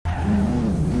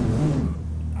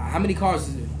How many cars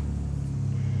is it?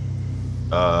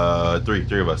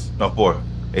 Three of us. No, 4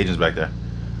 agents back there.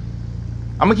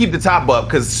 I'm gonna keep the top up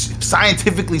because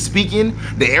scientifically speaking,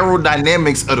 the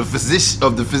aerodynamics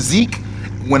of the physique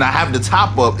when I have the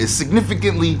top up is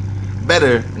significantly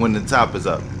better when the top is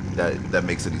up. That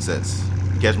makes any sense.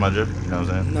 You catch my drift? You know what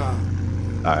I'm saying?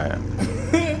 Nah. All right.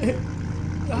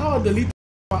 How I delete?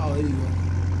 Oh, there you go.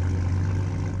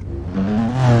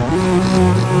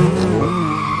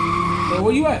 Hey,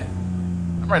 where you at?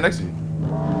 I'm right next to you.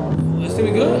 Let's see,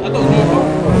 we good? I thought we were going.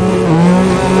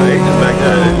 The agent's back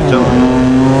there. They're chilling.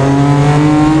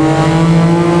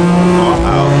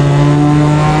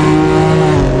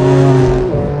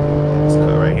 Let's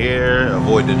cut right here.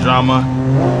 Avoid the drama.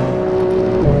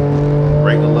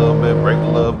 Break a little bit. Break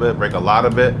a little bit. Break a lot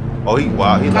of it. Oh, he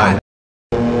lied.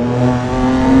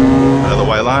 Another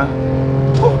white line.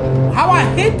 How I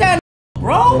hit that,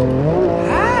 bro?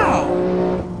 How?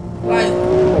 Like,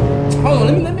 hold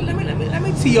on. Let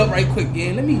me tee up right quick,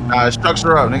 gang. Let me. Nah,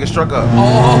 structure up, nigga. Struck up.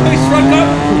 Oh, he struck up?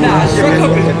 Nah, struck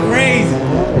up is crazy.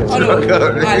 Struck up.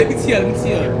 Alright, let me tee up. You know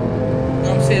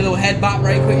what I'm saying? A little head bop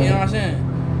right quick, you know what I'm saying?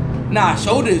 Nah,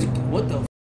 shoulders. What the?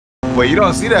 Wait, you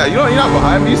don't see that? You're not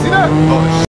behind me. You see that? Oh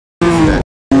shit.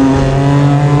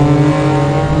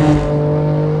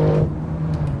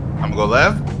 I'm gonna go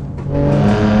left.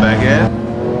 Back in.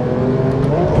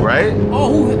 Right. Oh,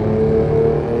 who hit?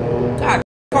 God,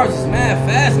 cars is mad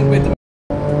fast with the.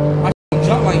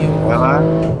 Jump like you. Well, I'm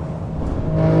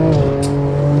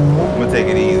gonna take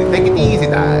it easy. Take it easy,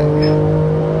 dog.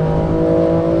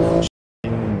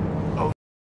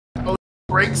 Oh,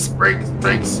 brakes.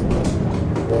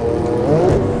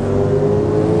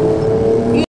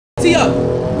 Tee up.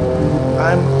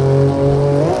 I'm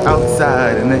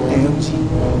outside in the AMG.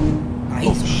 Nah,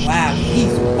 he's wild.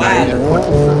 He's wild.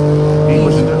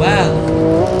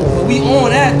 But we on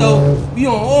that though. We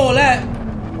on all that.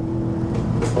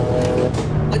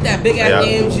 Look that big ass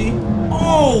AMG.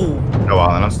 Oh! No,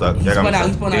 I'm stuck. He spun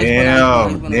out.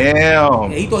 Damn. Yeah,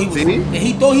 he thought he was. See? Yeah,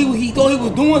 he thought he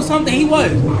was doing something. He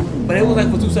was, but it was like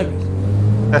for 2 seconds.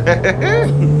 Damn.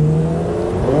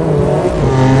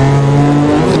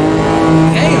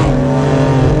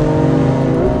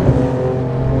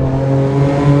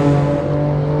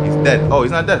 He's dead. Oh,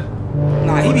 he's not dead.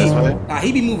 Nah,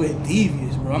 he be moving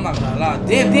devious, bro. I'm not gonna lie.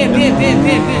 Damn.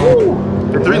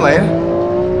 The 3 lane.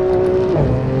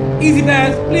 Easy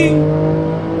pass, please.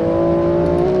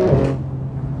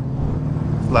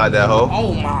 Slide that hoe.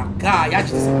 Oh my God, y'all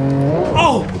just.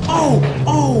 Oh!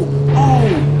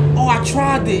 I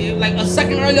tried it. Like a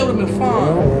second earlier would have been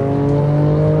fine.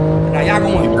 Now y'all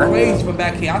going crazy from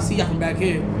back here. I see y'all from back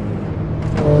here.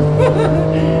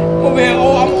 Oh man,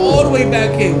 I'm all the way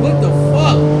back here. What the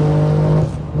fuck?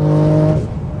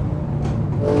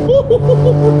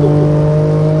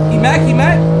 He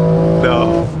Mac?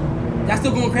 No. Y'all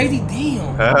still going crazy?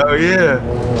 Damn. Hell yeah.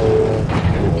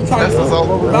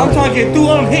 I'm trying to get through.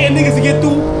 I'm hitting niggas to get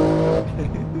through.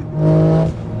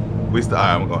 Alright,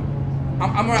 I'm going.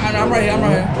 I'm right here.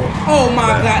 Oh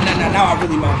my God. Now I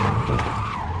really mad.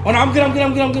 Oh no, I'm good.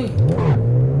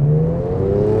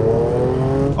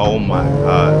 Oh my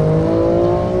God.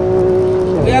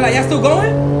 Yeah, like y'all still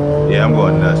going? Yeah, I'm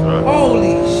going nuts, bro.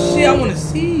 Holy shit, I wanna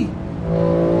see.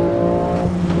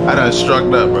 I done struck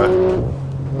up, bro.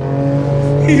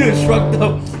 He done struck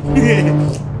up.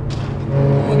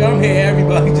 Oh my God, I'm hitting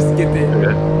everybody just to get there.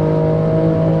 Okay.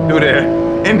 Who there?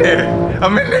 In there.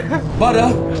 I'm in there.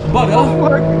 Butter.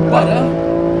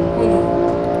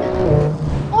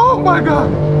 Oh my God.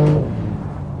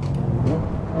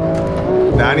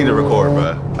 Nah, I need to record,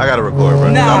 bro. I gotta record, bro.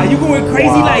 Nah, you going crazy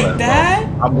like that?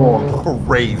 I'm going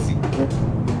crazy.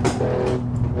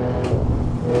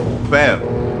 Bam.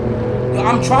 Yo,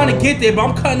 I'm trying to get there, but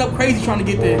I'm cutting up crazy trying to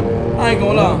get there. I ain't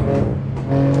gonna lie.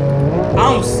 I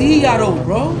don't see y'all though,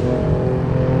 bro.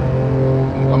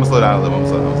 I'm gonna slow down a little. I'm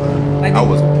slow. Like,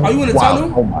 are you in the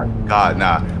tunnel? Oh my God,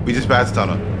 nah. We just passed the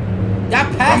tunnel. Y'all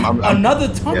passed another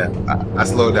tunnel? Yeah, I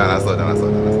slowed down. Oh,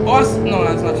 no,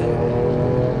 that's not true.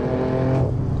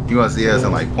 You gonna see us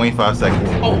in like 0.5 seconds.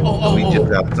 We Oh. just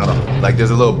passed the tunnel. Like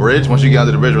there's a little bridge. Once you get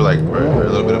under the bridge, we're a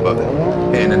little bit above it.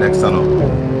 Hitting the next tunnel.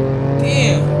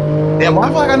 Damn, well, I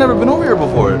feel like I've never been over here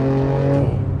before.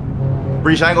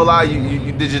 Breach, I ain't gonna lie,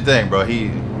 you did your thing, bro.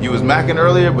 You was macking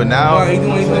earlier, but now. Alright, he's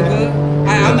doing good.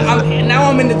 Now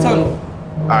I'm in the tunnel.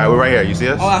 Alright, we're right here. You see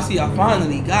us? Oh, I see. I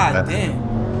finally. God damn.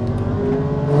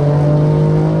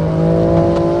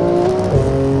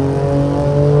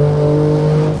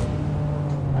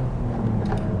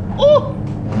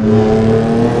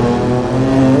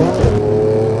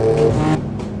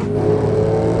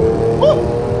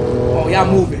 Oh, y'all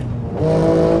moving.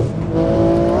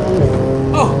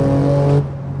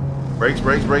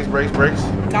 Brakes.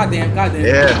 Goddamn.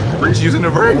 Yeah, Breach using the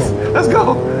brakes. Let's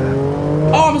go.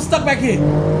 Oh, I'm stuck back here.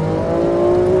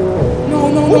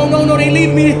 No, they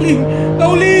leave me.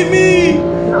 Don't leave me.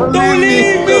 Don't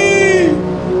leave me.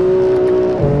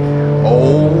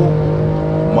 Oh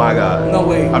my God. No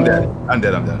way. I'm dead. I'm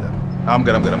good. No, I'm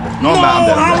dead.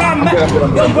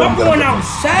 Yo, bro, I'm going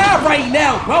outside right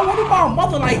now, bro. What about my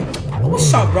mother? Like,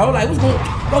 what's up, bro? Like, what's going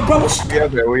on? Bro, what's We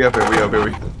up here.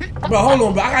 Bro, hold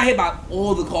on, bro. I got hit by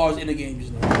all the cars in the game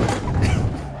just now.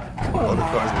 All the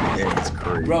cars in the game is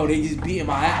crazy. Bro, they just beating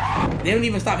my ass. They don't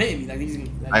even stop hitting me. Like, they just, like,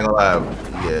 I ain't gonna lie.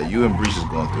 Yeah, you and Breach is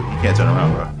going through. You can't turn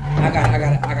around, bro. I got it.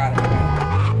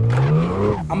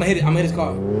 I'm gonna hit his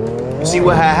car. You see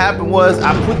what had happened was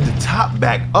I put the top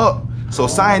back up. So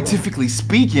scientifically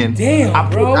speaking, damn,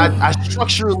 I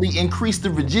structurally increased the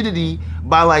rigidity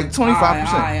by like 25%.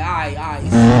 Alright. We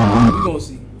gonna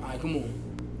see. Alright, come on.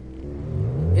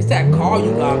 It's that car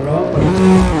you got, bro.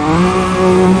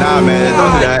 Nah, man,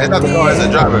 don't do that. It's not the car, it's the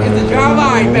driver. It's the driver?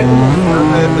 Alright, man, come on.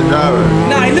 It's the driver.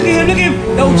 Nah, look at him.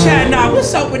 No chat, nah.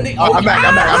 What's up with the... Oh, I'm back.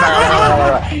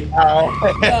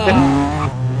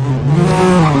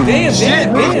 Damn.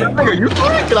 Nigga, you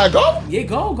fine? Can I go? Yeah,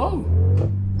 go.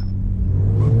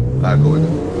 I'll go with it.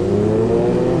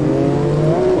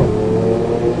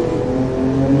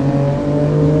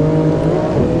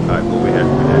 Alright, go over here.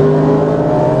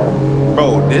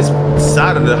 Bro, this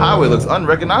side of the highway looks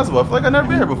unrecognizable. I feel like I've never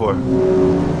been here before.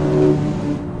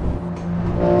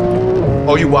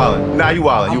 Oh, you wildin'. Nah, you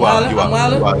wildin'. I'm wildin'.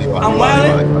 You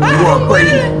going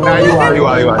crazy. Nah, you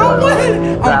wildin'.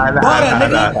 I'm butter,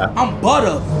 nigga. I'm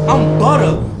butter.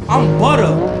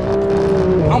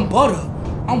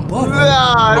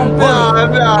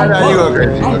 Nah, you going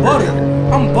crazy.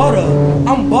 I'm butter.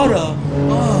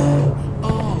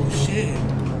 Oh, shit.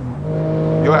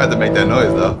 You gonna have to make that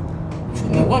noise, though.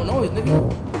 What noise,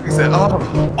 nigga? He said, oh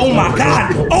my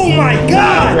God. Okay, Oh my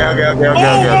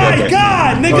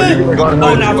God, nigga. Oh, no,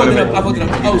 I fucked it up.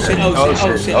 Oh, shit.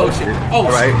 All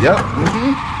right, yep.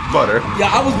 Butter.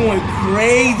 Yeah, I was going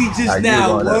crazy just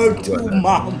now. Word to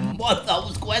my mother.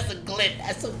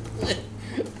 That's a glitch.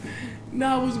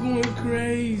 Nah, I was going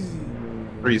crazy.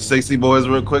 360 boys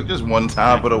real quick. Just one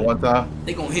time, put it one time.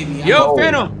 They gonna hit me. Yo,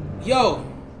 Fanum. Yo.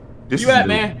 You at,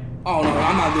 man? Oh, no,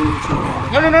 I'm not doing it with you,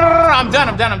 man. No. I'm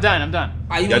done.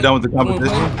 Y'all done with the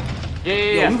competition?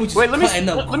 Yeah. We were just Wait, let me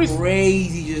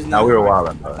crazy just now. Nah, we were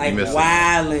wildin', bro. Like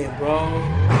wildin', bro.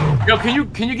 Yo, can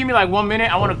you give me like 1 minute?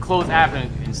 I want to close app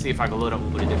and see if I can load up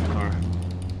with a different car.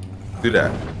 Do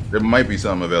that. There might be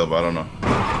something available. I don't know.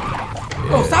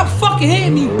 Bro, stop fucking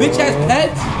hitting me, bitch ass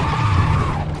pets.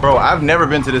 Bro, I've never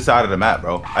been to this side of the map,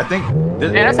 bro. I think.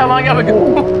 Man, that's how long y'all been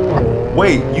going.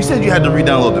 Wait, you said you had to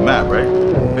re-download the map, right?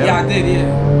 Yeah, I did,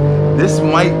 yeah. This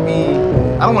might be.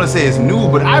 I don't want to say it's new,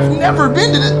 but I've never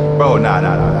been to this. Bro, nah. I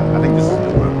think this is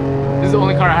new, bro. This is the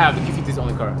only car I have. The Q50 is the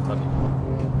only car. Okay.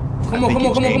 Come on.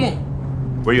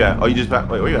 Where you at? Oh, you just back?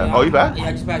 Wait, where you at? Oh, you back? Yeah,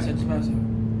 I just passed it.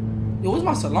 Yo, where's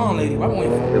my salon lady? Why won't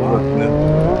you?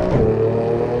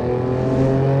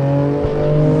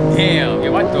 Damn,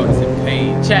 yo, my throat is in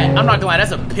pain. Chat, I'm not gonna lie,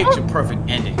 that's a picture perfect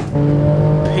ending.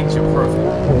 Picture perfect.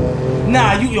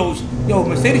 Nah, yo,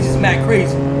 Mercedes is mad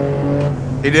crazy.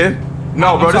 He did?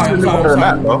 No, bro, this is a new part of the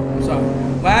map, bro. I'm sorry.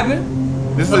 What happened?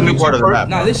 This is a new part of the map.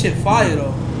 Nah, this shit fire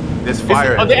though. This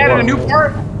fire. Oh, they added a new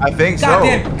part? I think so.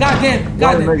 Goddamn.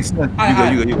 That makes sense. You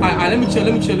go. Alright, let me chill.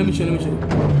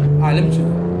 Alright, let me chill.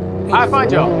 I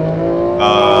find y'all. I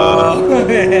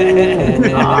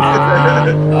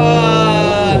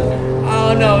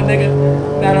don't know, nigga.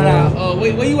 Nah.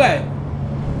 Wait, where you at?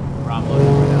 I'm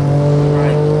loading right now.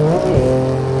 Alright.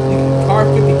 Car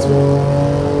 52. I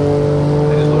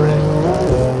just loaded it.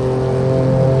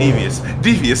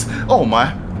 Devious. Oh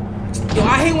my. Yo,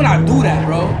 I hate when I do that,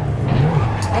 bro.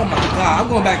 Oh my God, I'm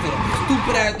going back to the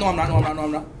stupid ass. No, I'm not.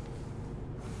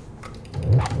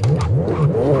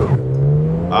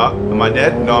 Am I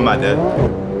dead? No, I'm not dead.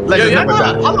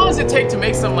 How long does it take to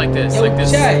make something like this? Yo, like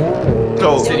this? Chat.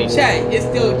 So, It's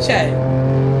still chat.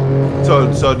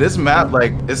 So this map,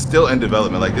 like, it's still in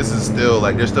development. Like, this is still,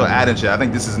 like, they're still adding shit. I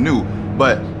think this is new,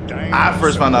 but I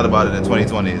first found out about it in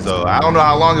 2020. So I don't know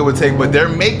how long it would take, but they're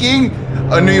making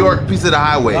a New York piece of the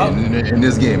highway in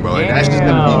this game, bro. And that's just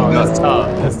gonna be nuts.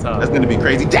 That's tough. That's gonna be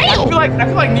crazy. Damn! I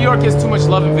feel like New York gets too much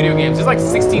love in video games. There's like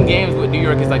 16 games with New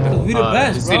York is like the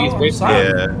best, city's bro. based.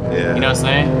 Yeah. You know what I'm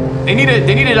saying? They need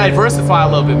to diversify a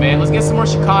little bit, man. Let's get some more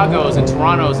Chicago's and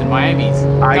Toronto's and Miami's.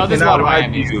 I cannot lie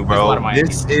to you, bro.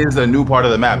 This is a new part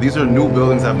of the map. These are new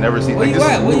buildings I've never seen. Where you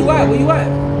at?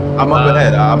 I'm up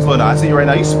ahead. I'm slowing down. I see you right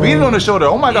now. You speeding on the shoulder.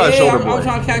 Oh my God, shoulder boy. I'm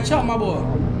trying to catch up, my boy.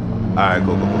 Alright,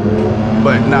 cool.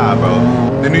 But nah,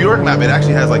 bro. The New York map, it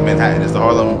actually has like Manhattan. It's the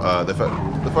Harlem, the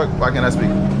fuck, why can't I speak?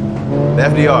 The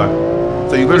FDR.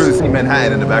 So you literally see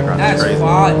Manhattan in the background. That's crazy.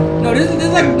 fine. No, this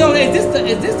is like, no, is this the,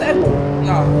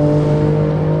 no.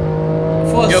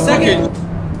 For a second.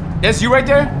 That's you right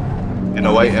there? In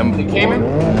the white M. You came in?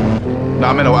 No,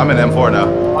 I'm in M4 now.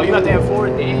 Oh, you got the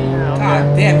M4? Damn. Okay.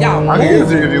 God damn, y'all I can move.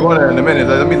 use it if you want it in a minute.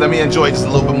 Let me enjoy just a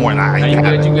little bit more. Nah, You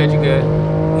good.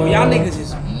 Yo, y'all niggas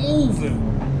is moving.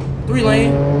 3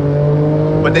 lane.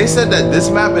 But they said that this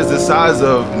map is the size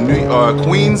of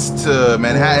Queens to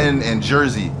Manhattan and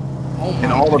Jersey. Oh my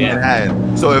And all of God.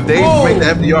 Manhattan. So if they make the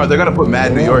FDR, they're gonna put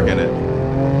mad New York in it.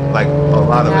 Like a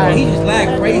lot of God, it. he just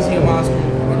lagged crazy in my screen.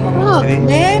 Look,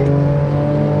 man.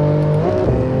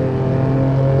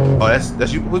 Oh,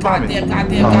 that's you. Who's behind me?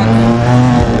 Goddamn.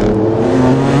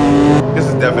 This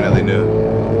is definitely new.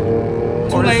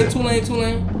 2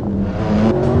 lane.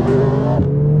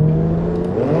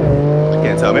 I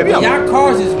can't tell. Maybe Y'all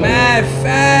cars is mad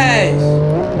fast.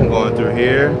 I'm going through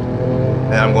here,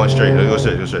 and I'm going straight. Go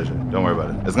straight. Don't worry about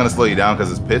it. It's gonna slow you down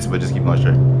because it's pits, but just keep going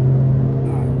straight.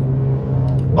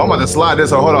 Oh, I'm about to slide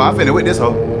this hoe. Hold on, I'm finna with this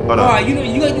hoe. Hold on. Alright, you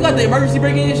got the emergency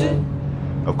braking and shit?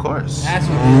 Of course. That's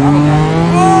what it is. I don't got.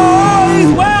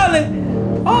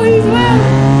 Oh, he's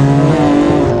wildin'.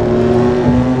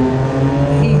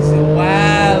 He's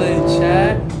wildin',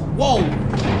 Chad. Whoa.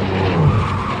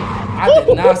 I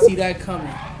did not see that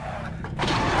coming.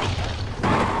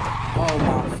 Oh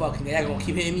my fucking god. Y'all gonna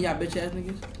keep hitting me, y'all bitch ass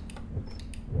niggas?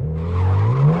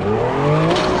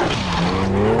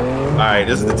 Alright,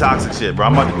 this is the toxic shit, bro.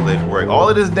 I'm about to be late for work. All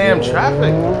of this damn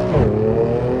traffic.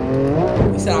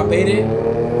 He said I baited.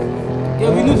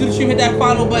 Yo, if you new to the stream, hit that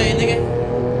follow button, nigga.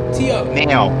 Tee up.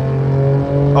 Now.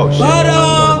 Oh shit.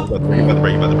 Butter. You about to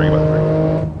break.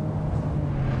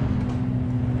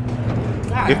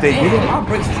 God If they damn, did- my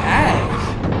brakes is ass.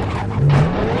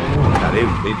 Nah,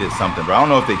 they did something, bro. I don't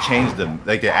know if they changed them,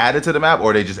 like they added to the map,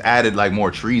 or they just added like more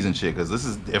trees and shit. Cause this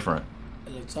is different.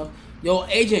 It looks tough. Yo,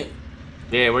 agent.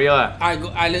 Yeah, where y'all at?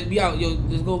 Alright, let's be out. Yo,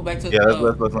 let's go back to. Yeah,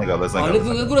 let's link up. Let's link up. Let's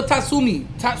go to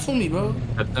Tatsumi, bro.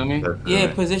 Tatsumi?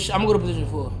 Yeah, position. I'm gonna go to position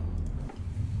 4.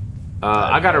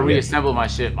 I gotta reassemble my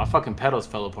shit. My fucking pedals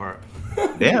fell apart.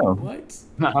 Damn. What?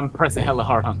 I'm pressing hella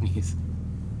hard on these.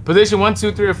 Position 1,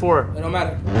 2, 3, or 4. It don't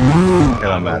matter. It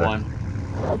don't matter. 1.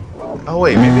 Oh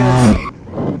wait, maybe that's.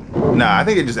 Nah, I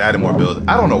think it just added more builds.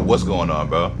 I don't know what's going on,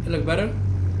 bro. It look better.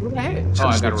 What the heck? It's Oh,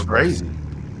 I got it's it crazy.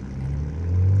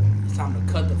 It's time to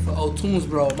cut the tunes,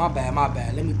 bro. My bad.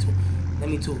 Let me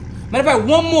tune. Matter of fact,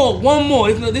 one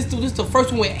more. This the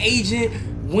first one with Agent,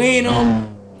 Fanum,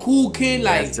 Cool Kid.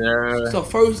 Like, Yes, sir. it's the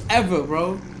first ever,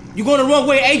 bro. You going the wrong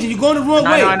way, Agent. You going the wrong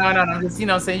way. No. I'm just, you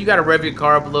know what I'm saying? You gotta rev your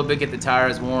car up a little bit, get the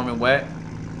tires warm and wet.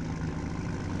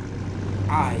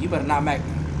 Alright, you better not Mac.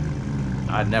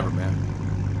 I'd never, man.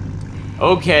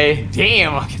 Okay,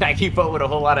 damn. Can I keep up with a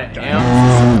whole lot of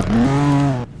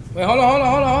amps? Wait, hold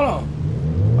on.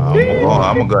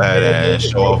 I'm gonna go ahead and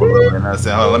show off a little bit. And I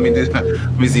said, hold on, let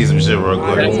me see some shit real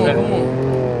quick. Alright, come on.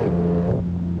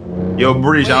 Yo,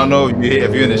 Breach, I don't know if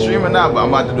you're in the stream or not, but I'm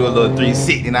about to do a little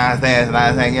 360, get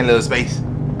a little space.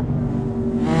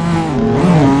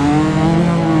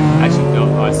 Actually, no.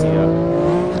 Oh, I see ya.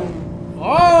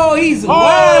 Oh, he's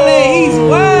wildin'.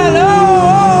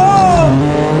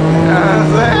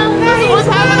 What's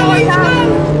happening?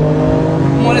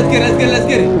 Come on, let's get it.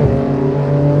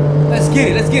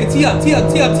 Tee up.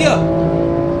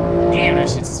 Damn, that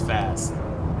shit's is fast.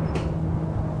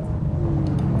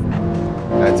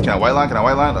 Can I white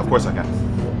line? Of course I can.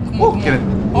 Come on. Get it.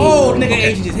 Oh, nigga,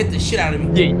 Agent just hit the shit out of me.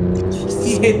 Yeah.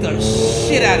 He hit the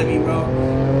shit out of me, bro.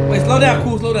 Wait, slow down,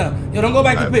 cool, slow down. Yo, don't go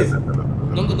back to piss.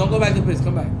 Don't go back to piss.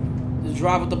 Come back. Just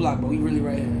drive with the block, bro. We really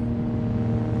right here.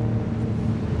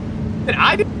 And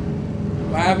I did.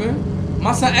 What happened?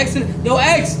 My son X. Yo,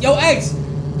 X.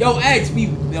 We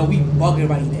bugging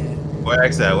right there. Where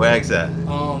X at?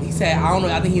 He said, I don't know.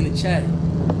 I think he in the chat.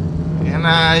 And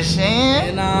I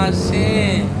shan.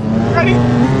 Ready?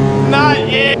 Not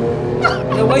yet.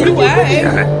 Yo, where you at,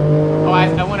 Agent? Oh, I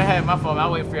went ahead. My fault.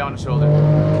 I'll wait for y'all on the shoulder.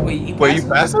 Wait, You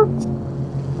faster?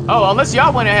 Oh, unless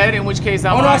y'all went ahead, in which case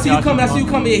I'm. Oh no, I see you coming.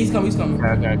 Yeah, he's coming.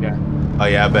 Okay. Oh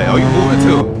yeah, I bet. Oh, you moving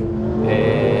too?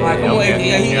 Hey, Alright, come on,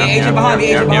 okay. Agent behind me.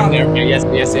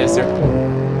 Yes, sir.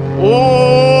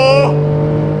 Oh!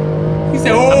 He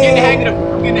said, oh. I'm getting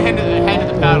the hang of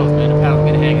the paddles, man. I'm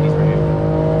getting the hang of these right here.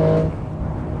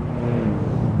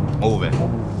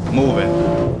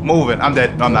 Moving. I'm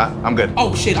dead. No, I'm not. I'm good.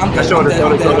 Oh shit, I'm dead. Shoulder.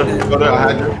 I'm dead.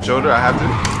 I have to.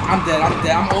 I'm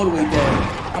dead. I'm all the way dead.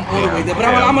 I'm All the way there. But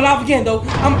I'm alive again, though. Oh,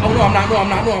 no, I'm not. No, I'm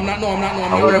not. No, I'm not. No, I'm not. No,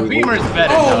 I'm not. Yo, the Beamer's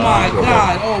better. Oh, my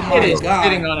God. Oh, my It is God.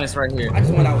 sitting on us right here. I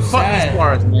just went outside. Fuck these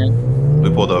cars, man. We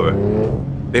pulled over.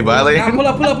 They violated. Nah, pull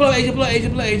up, Agent. Alright,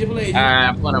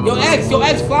 Yo,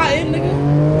 X, fly in, nigga.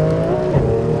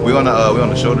 We on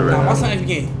the shoulder right Nah, my now. son is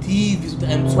getting devious with the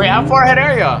M2. Wait, how far ahead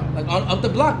are y'all? Like, up the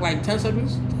block, like 10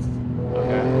 seconds.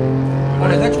 Okay. Oh,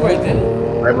 is that you right there?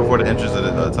 Right before the entrance of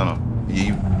the tunnel.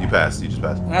 You passed. You just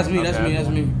passed. That's me.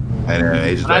 And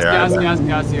Agent's I right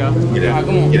see here. y'all. Get it. Alright,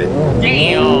 come on. Get it.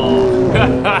 Damn.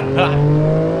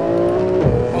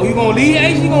 Oh, you gonna lead,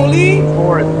 Agent? You gonna lead?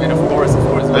 Forest, man, of course.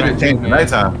 Look at change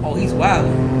nighttime. Oh, he's wild.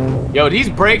 Yo, these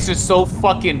brakes are so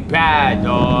fucking bad,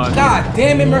 dog. God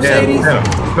damn it, Mercedes.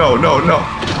 No.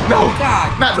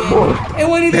 God Not the damn boy. It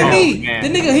wasn't even Damn, me. man. The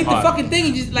nigga hit the fucking thing.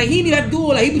 He just like he didn't have to do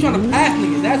all that. He be trying to pass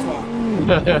niggas. That's why.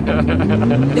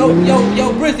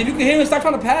 Yo, Britt, if you can hear him, stop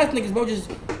trying to pass niggas, bro.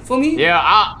 Just for me. Yeah,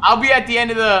 I'll be at the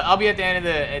end of the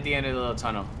little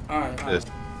tunnel. All right. This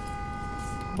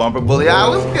bumper bully.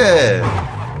 Was good.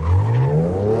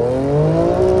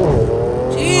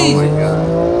 Jesus.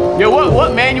 Yo,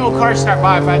 what manual car should I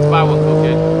buy if I had to buy one, cool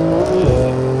kid?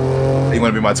 You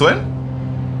want to be my twin?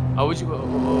 Oh, what you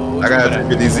I got a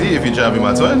 350Z if you try to be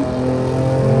my twin.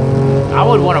 I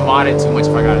would want to mod it too much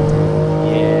if I got it.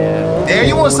 Yeah. Damn,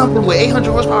 you want something with 800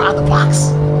 horsepower out the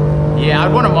box? Yeah,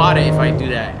 I'd want to mod it if I do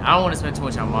that. I don't want to spend too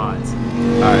much on mods.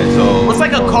 Alright, so... It's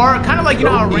like a car, kind of like, you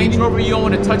know how a Range Rover, you don't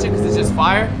want to touch it because it's just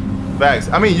fire? Facts.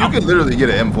 I mean, you could literally get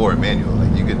an M4 manual.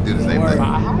 Like, you could do the same thing.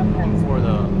 I have an M4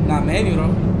 though. Not manual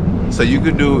though. So you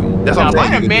could do... That's what I'm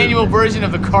saying. Find a manual version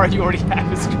of the car you already have.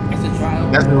 It's a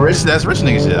trial. That's rich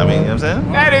nigga shit. I mean, you know what I'm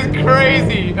saying? That is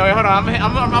crazy. Oh, wait, hold on.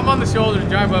 I'm on the shoulder to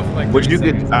drive up for like. But you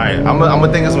could... Alright, I'm gonna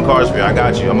think of some cars for you. I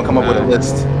got you. I'm gonna come up with a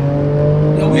list.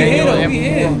 Yo, we here though. We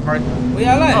here. Where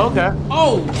y'all at? Oh, okay.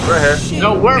 Oh. Right here. Shit.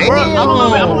 No,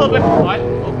 I'm a little bit. What?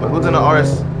 Who's in the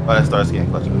RS? Oh, that's Starsky and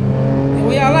Clutch.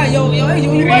 Where y'all at? Yo,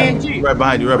 Agent, where you at? Right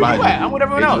behind you. Where you at? I'm with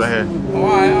everyone else. Right here.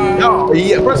 Alright. Yo,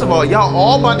 yeah, first of all, y'all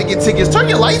all about to get tickets. Turn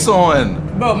your lights on.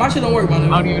 Bro, my shit don't work, my I nigga.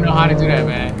 don't even know how to do that,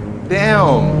 man. Damn.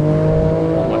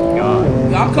 Oh my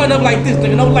god. Yo, I'm cutting up like this,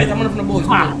 nigga. No lights. I'm running from the boys.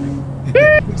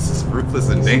 This is ruthless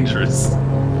and dangerous.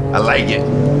 I like it.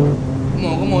 Come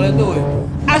on, let's do it.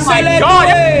 I my said let's God. do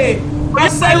it. I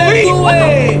said let's do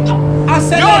it. I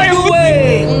said let's do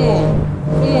it.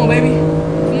 Come on,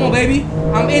 baby.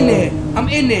 I'm in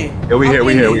there. Yeah, we here. Oh,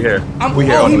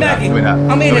 he macking.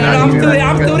 I'm in there. I'm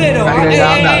still there though.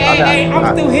 Hey, I'm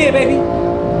still here, baby.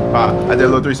 I did a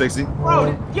little 360.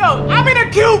 Bro, yo, I'm in a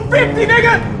Q50,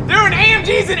 nigga. There are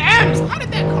AMGs and M's. How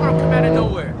did that car come out of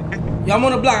nowhere? Yo, I'm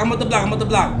on the block. I'm at the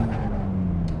block.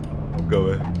 Go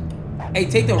ahead. Hey,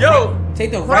 take the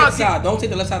right side. Don't take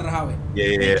the left side of the highway.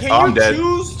 Yeah. Can I'm you dead.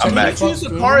 choose? I'm Can back. you choose the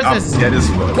cars I'm that's dead as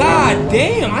fuck. God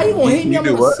damn! How you gonna hit me You on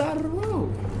do the what? side of the road?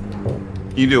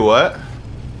 You do what?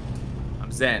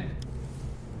 I'm Zen.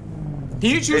 Can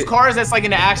you choose cars that's like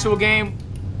in the actual game?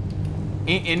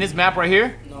 In this map right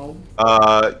here? No.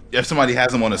 If somebody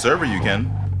has them on the server, you can.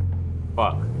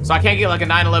 Fuck. So I can't get like a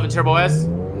 911 Turbo S?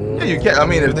 Yeah, you can. I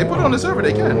mean, if they put it on the server,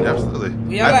 they can. Absolutely.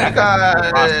 Yeah,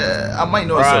 I might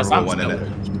know a server one in it.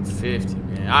 50,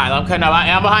 man. Alright, I'm cutting up.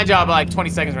 I'm behind y'all by like 20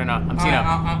 seconds right now. I'm teeing up.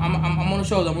 I'm on the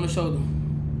shoulder.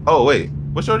 Oh wait,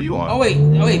 what show are you on? Oh wait.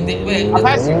 I'll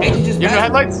pass you. Agent just You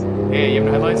have no passed me. headlights? Yeah, you have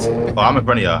no headlights? Oh, I'm in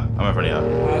front of y'all. Alright, we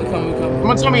come.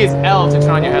 Someone told me it's L to turn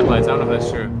on your headlights. I don't know if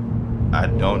that's true. I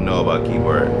don't know about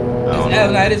keyboard. I don't It's know.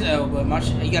 L. No, it is L. But my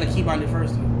shit, you gotta keep on it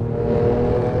first.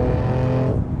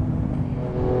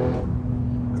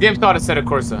 This game's called Assetto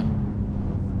Corsa.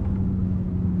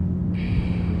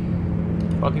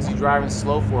 Fuck is you driving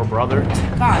slow for, brother?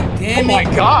 God damn it! Oh my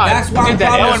God. That's why I'm Did that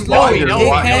driving Ellen slow. Boy, no,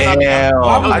 dickhead. Damn,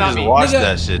 Why was I not just me? watched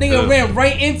that shit. Nigga Too. ran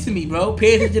right into me, bro.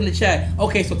 Pay attention in the chat.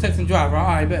 Okay, so text and drive. All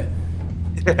right, bet.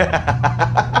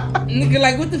 Nigga,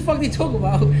 like, what the fuck they talk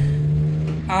about?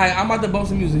 Alright, I'm about to bump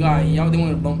some music. Alright, y'all they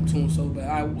want to bump tunes so bad.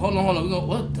 Alright, hold on. We go.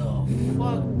 What the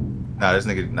fuck? Nah, this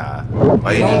nigga, nah. Don't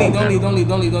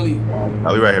leave.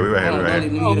 Oh, we right here.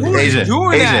 Who is Agent,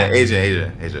 doing that?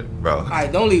 Agent, bro.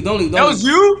 Alright, don't leave. That was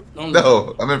you? Don't leave.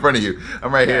 No, I'm in front of you.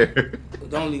 I'm right here.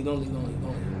 Don't leave.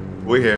 We're here.